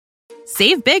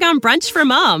Save big on brunch for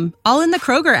mom, all in the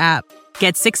Kroger app.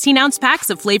 Get 16-ounce packs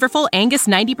of flavorful Angus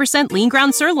 90% lean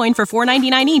ground sirloin for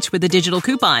 $4.99 each with a digital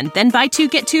coupon. Then buy 2,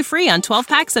 get 2 free on 12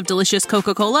 packs of delicious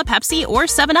Coca-Cola, Pepsi, or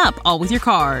 7-Up, all with your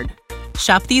card.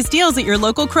 Shop these deals at your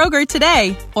local Kroger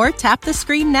today, or tap the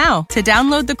screen now to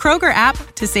download the Kroger app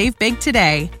to save big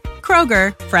today.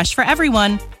 Kroger, fresh for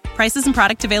everyone. Prices and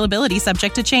product availability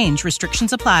subject to change.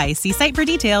 Restrictions apply. See site for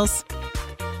details.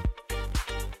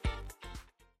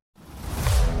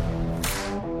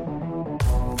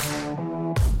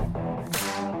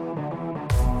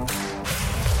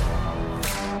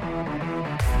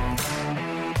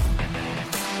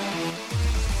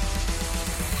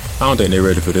 I don't think they're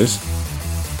ready for this.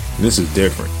 This is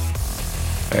different.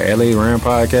 A LA Ram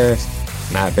podcast,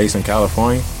 not based in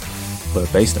California,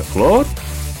 but based in Florida?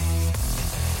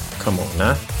 Come on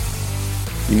now.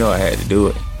 You know I had to do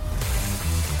it.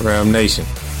 Ram Nation,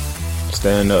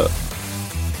 stand up.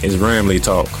 It's Ramley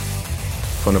Talk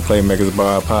from the Playmakers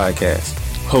Bar podcast,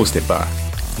 hosted by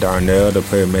Darnell the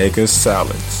Playmakers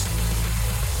Silence.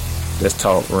 Let's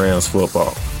talk Rams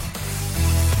football.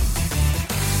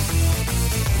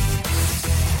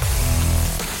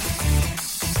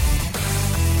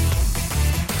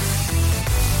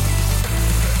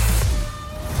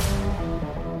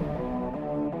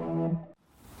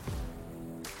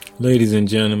 Ladies and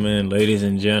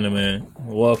gentlemen,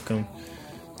 welcome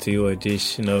to your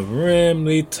edition of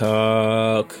Ramley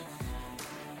Talk.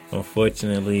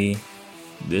 Unfortunately,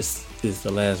 this is the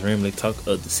last Ramley Talk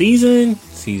of the season.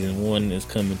 Season 1 is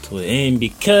coming to an end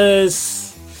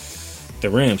because the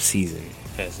Rams season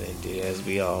has ended. As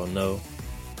we all know,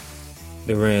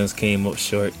 the Rams came up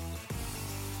short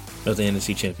of the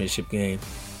NFC Championship game.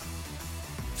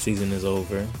 Season is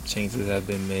over. Changes have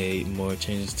been made. More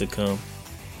changes to come.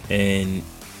 And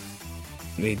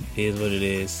it is what it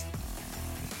is.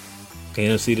 The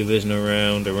NFC divisional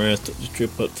round, the Rams took the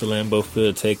trip up to Lambeau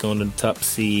Field to take on the top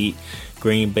seed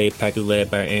Green Bay Packers led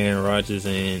by Aaron Rodgers,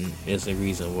 and it's the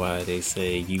reason why they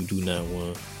say you do not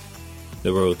want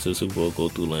the road to the Super Bowl go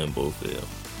through Lambeau Field.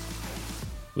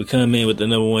 We come in with the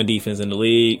number 1 defense in the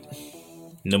league.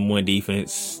 Number 1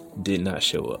 defense did not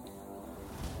show up.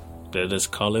 Let's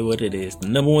call it what it is. The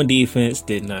number 1 defense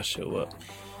did not show up.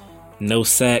 No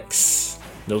sacks,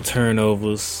 no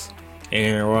turnovers.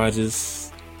 Aaron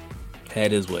Rodgers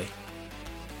had his way.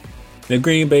 The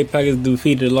Green Bay Packers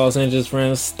defeated the Los Angeles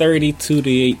Rams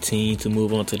 32-18 to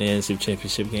move on to the NFC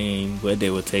Championship game, where they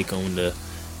would take on the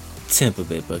Tampa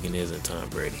Bay Buccaneers and Tom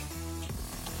Brady.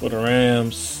 For the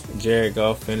Rams, Jared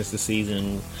Goff finished the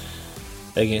season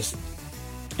against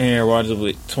Aaron Rodgers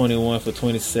with 21 for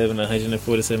 27,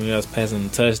 147 yards passing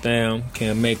and a touchdown.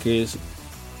 Cam Akers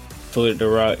floated the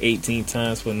rock 18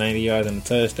 times for 90 yards and a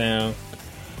touchdown.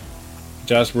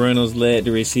 Josh Reynolds led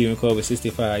the receiving corps with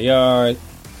 65 yards.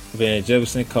 Van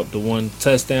Jefferson caught the 1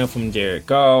 touchdown from Jared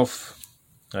Goff.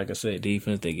 Like I said,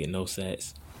 defense, they get no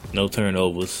sacks, no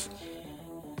turnovers.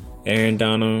 Aaron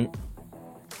Donald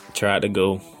tried to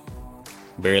go,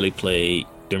 barely played.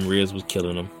 Them ribs was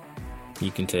killing him.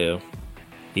 You can tell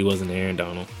he wasn't Aaron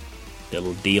Donald. That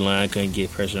little D-line couldn't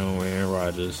get pressure on Aaron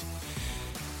Rodgers.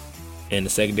 And the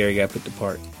secondary got put to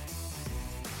part.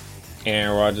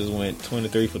 Aaron Rodgers went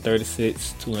 23 for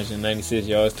 36, 296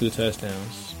 yards, 2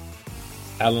 touchdowns.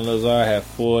 Allen Lazard had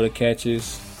 4 of the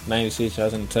catches, 96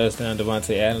 yards and a touchdown.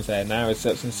 Devontae Adams had 9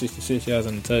 receptions, 66 yards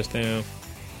and a touchdown.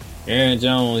 Aaron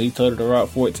Jones, he toted the rock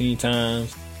 14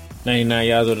 times, 99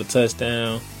 yards with a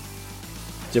touchdown.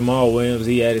 Jamal Williams,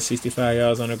 he added 65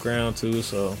 yards on the ground too.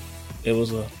 So it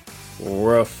was a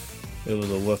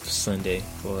rough Sunday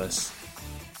for us.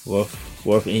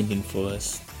 Rough ending for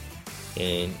us.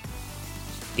 And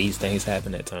these things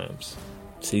happen at times.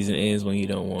 Season ends when you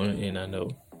don't want it, and I know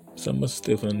some of us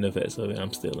still feeling the effects of it.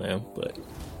 I'm still am, but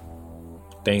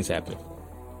things happen.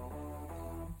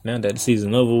 Now that the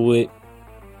season's over with,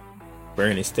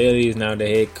 Brandon Staley is now the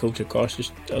head coach across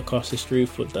the street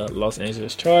for the Los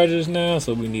Angeles Chargers now,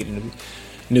 so we need a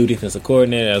new defensive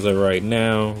coordinator. As of right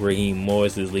now, Raheem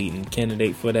Morris is leading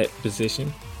candidate for that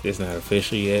position. It's not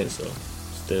official yet, so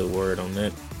still word on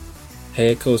that.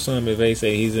 Head coach Sean McVay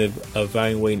said he's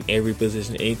evaluating every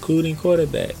position, including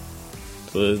quarterback.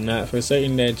 So it's not for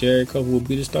certain that Jared Goff will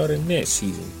be the starter next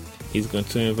season. He's going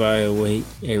to evaluate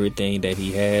everything that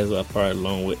he has, apart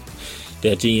along with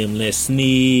the GM Les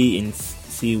Snead, and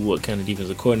see what kind of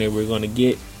defensive coordinator we're going to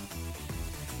get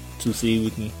to see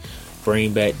if we can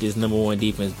bring back this number 1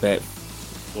 defense back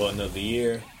for another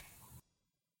year.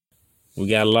 We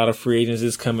got a lot of free agents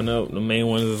that's coming up. The main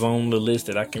ones is on the list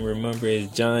that I can remember is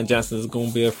John Johnson is going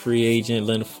to be a free agent.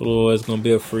 Leonard Floyd is going to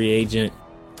be a free agent.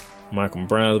 Michael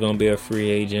Brown is going to be a free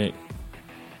agent.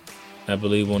 I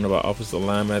believe one of our offensive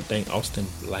linemen, I think Austin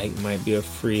Blight might be a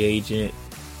free agent.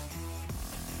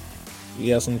 We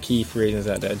got some key free agents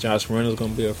out there. Josh Reynolds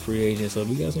going to be a free agent. So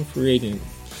we got some free agents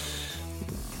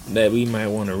that we might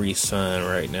want to re-sign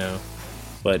right now.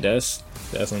 But that's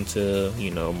until,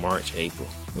 March, April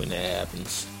when that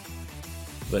happens.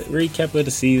 But recap of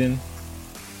the season,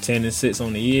 10-6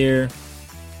 on the year.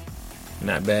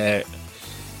 Not bad.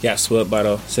 Got swept by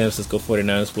the San Francisco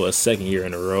 49ers for a second year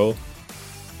in a row.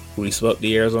 We swept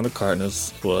the Arizona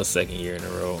Cardinals for a second year in a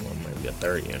row. Or maybe a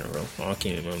third year in a row. I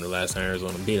can't remember the last time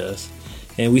Arizona beat us.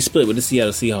 And we split with the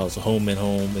Seattle Seahawks, home and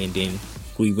home. And then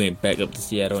we went back up to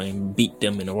Seattle and beat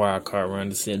them in the wild card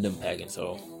round to send them packing.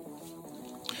 So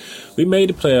we made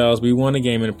the playoffs. We won a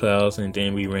game in the playoffs. And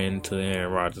then we ran into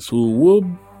Aaron Rodgers, who will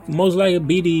most likely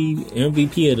be the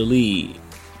MVP of the league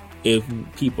if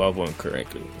people are going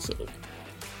correctly. So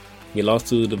we lost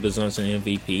to the presumption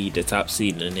MVP, the top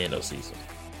seed in the NFC. So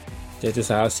that's just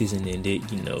how our season ended.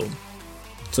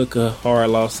 Took a hard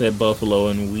loss at Buffalo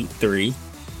in week 3.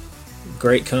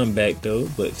 Great comeback though,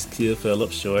 but still fell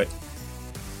up short.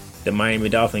 The Miami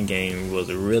Dolphin game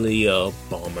was really a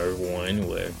bummer one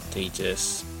where they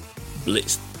just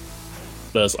blitzed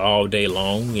us all day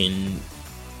long, and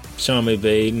Sean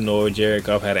McVay nor Jared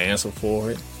Goff had an answer for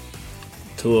it.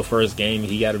 Tua first game,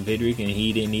 he got a victory and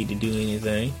he didn't need to do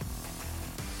anything.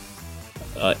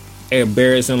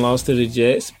 Embarrassing loss to the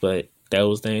Jets, but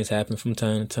those things happen from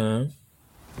time to time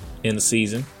in the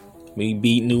season. We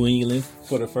beat New England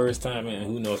for the first time in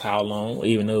who knows how long,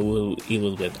 even though it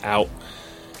was without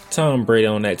Tom Brady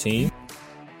on that team.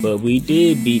 But we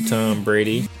did beat Tom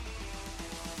Brady.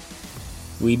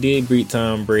 And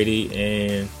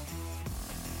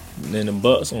then the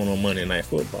Bucs on a Monday Night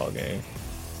Football game.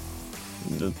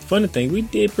 The funny thing, we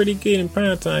did pretty good in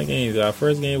primetime games. Our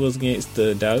first game was against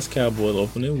the Dallas Cowboys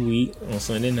opening week. On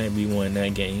Sunday night, we won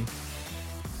that game.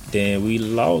 Then we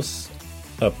lost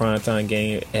a primetime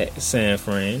game at San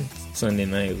Fran. Sunday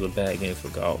night was a bad game for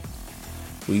Goff.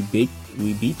 We beat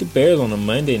the Bears on a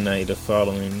Monday night the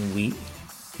following week.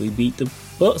 We beat the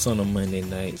Bucs on a Monday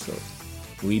night. So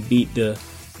we beat the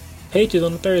Patriots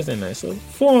on a Thursday night. So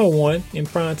 4-1 in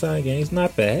primetime games.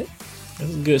 Not bad.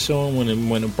 It's a good showing when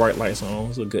the bright lights are on.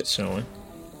 It's a good showing.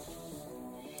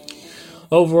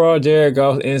 Overall, Jared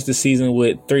Goff ends the season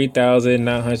with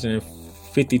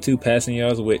 3,952 passing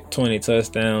yards with 20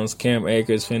 touchdowns. Cam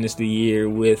Akers finished the year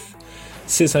with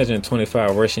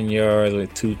 625 rushing yards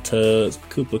with 2 tugs.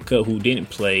 Cooper Kupp, who didn't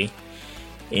play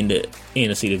in the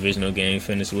NFC divisional game,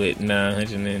 finished with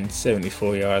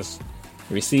 974 yards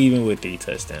receiving with 3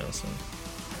 touchdowns.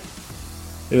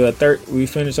 So we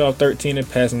finished off 13 in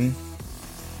passing,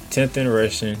 10th in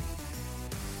rushing,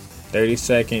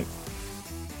 32nd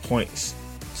points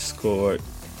scored.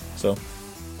 So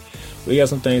we got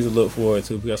some things to look forward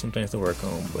to. We got some things to work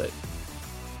on, but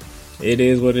it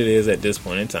is what it is at this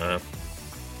point in time.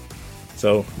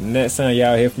 So next time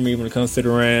y'all hear from me when it comes to the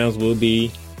Rams will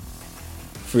be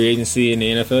free agency in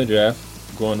the NFL draft.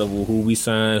 Going over who we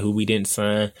signed, who we didn't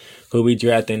sign, who we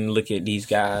drafted, and look at these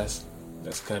guys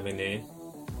that's coming in.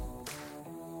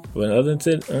 But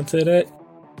until that,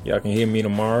 y'all can hear me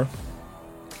tomorrow.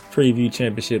 Preview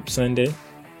Championship Sunday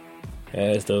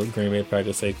as the Green Bay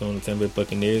Packers take on the Tampa Bay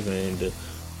Buccaneers and the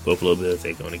Buffalo Bills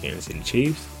take on the Kansas City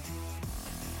Chiefs.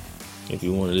 If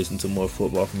you want to listen to more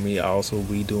football from me, I'll also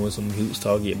be doing some hoops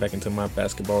talk, get back into my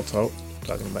basketball talk,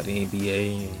 talking about the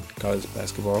NBA and college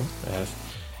basketball. As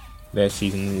that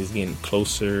season is getting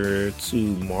closer to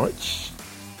March.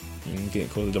 And getting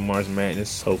closer to March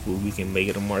Madness. Hopefully we can make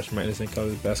it to March Madness in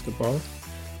college basketball.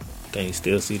 Things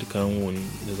still see to come when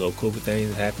this old COVID thing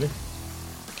is happening.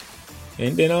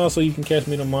 And then also you can catch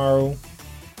me tomorrow,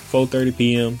 4:30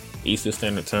 p.m. Eastern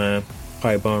Standard Time,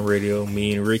 Pipe Bomb Radio,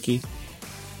 me and Ricky.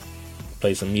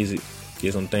 Play some music,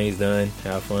 get some things done,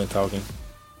 have fun talking.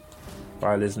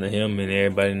 Probably listen to him and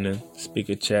everybody in the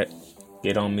speaker chat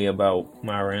get on me about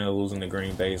my Rams losing to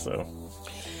Green Bay. So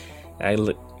I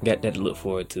got that to look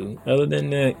forward to. Other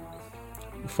than that,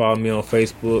 follow me on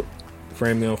Facebook.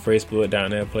 Friend me on Facebook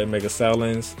down there, Playmaker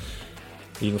Silence.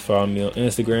 You can follow me on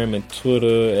Instagram and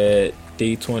Twitter at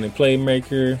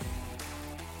D20Playmaker.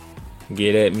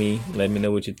 Get at me. Let me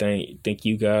know what you think. Thank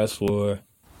you guys for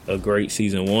a great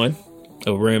season 1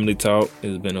 of Ramley Talk.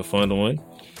 It's been a fun one.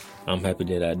 I'm happy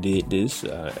that I did this.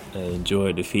 I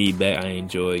enjoyed the feedback. I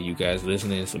enjoyed you guys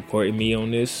listening and supporting me on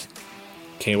this.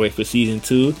 Can't wait for season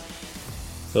 2.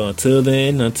 So until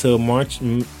then, until March,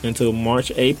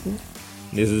 April,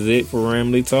 this is it for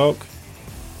Ramley Talk.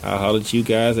 I'll holler at you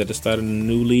guys at the start of the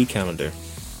new league calendar.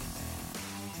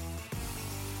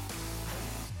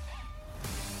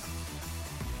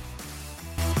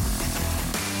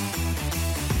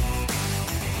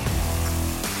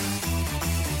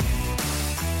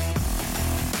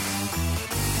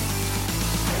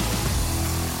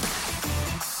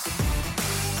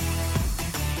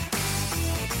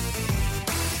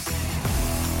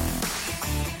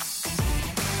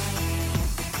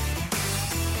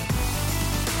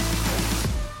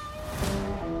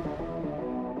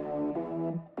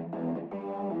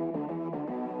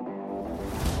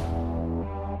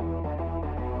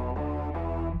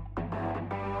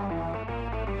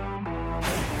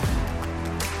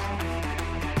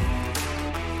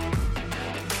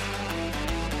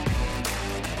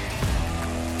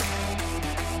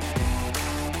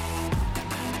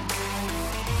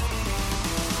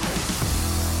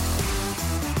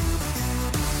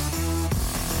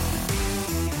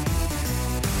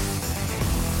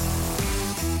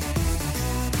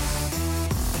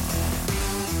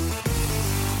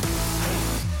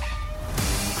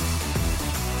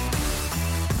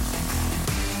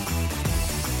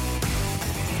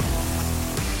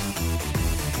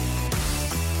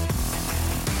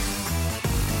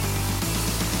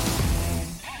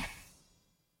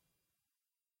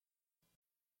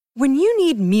 When you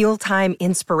need mealtime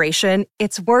inspiration,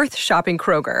 it's worth shopping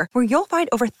Kroger, where you'll find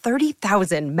over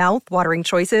 30,000 mouth-watering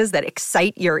choices that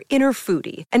excite your inner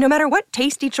foodie. And no matter what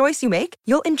tasty choice you make,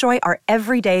 you'll enjoy our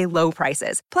everyday low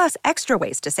prices, plus extra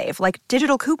ways to save, like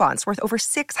digital coupons worth over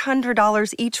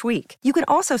 $600 each week. You can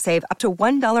also save up to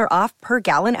 $1 off per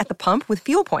gallon at the pump with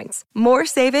fuel points. More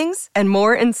savings and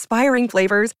more inspiring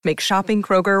flavors make shopping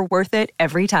Kroger worth it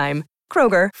every time.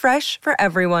 Kroger, fresh for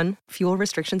everyone. Fuel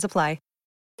restrictions apply.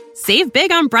 Save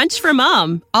big on brunch for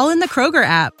mom, all in the Kroger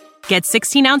app. Get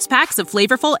 16-ounce packs of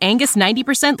flavorful Angus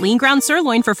 90% lean ground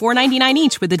sirloin for $4.99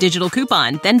 each with a digital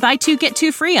coupon. Then buy 2, get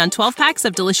 2 free on 12 packs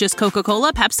of delicious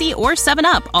Coca-Cola, Pepsi, or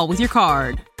 7-Up, all with your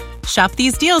card. Shop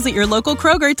these deals at your local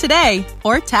Kroger today,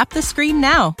 or tap the screen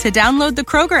now to download the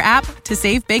Kroger app to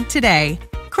save big today.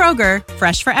 Kroger,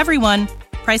 fresh for everyone.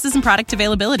 Prices and product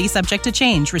availability subject to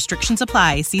change. Restrictions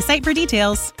apply. See site for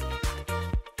details.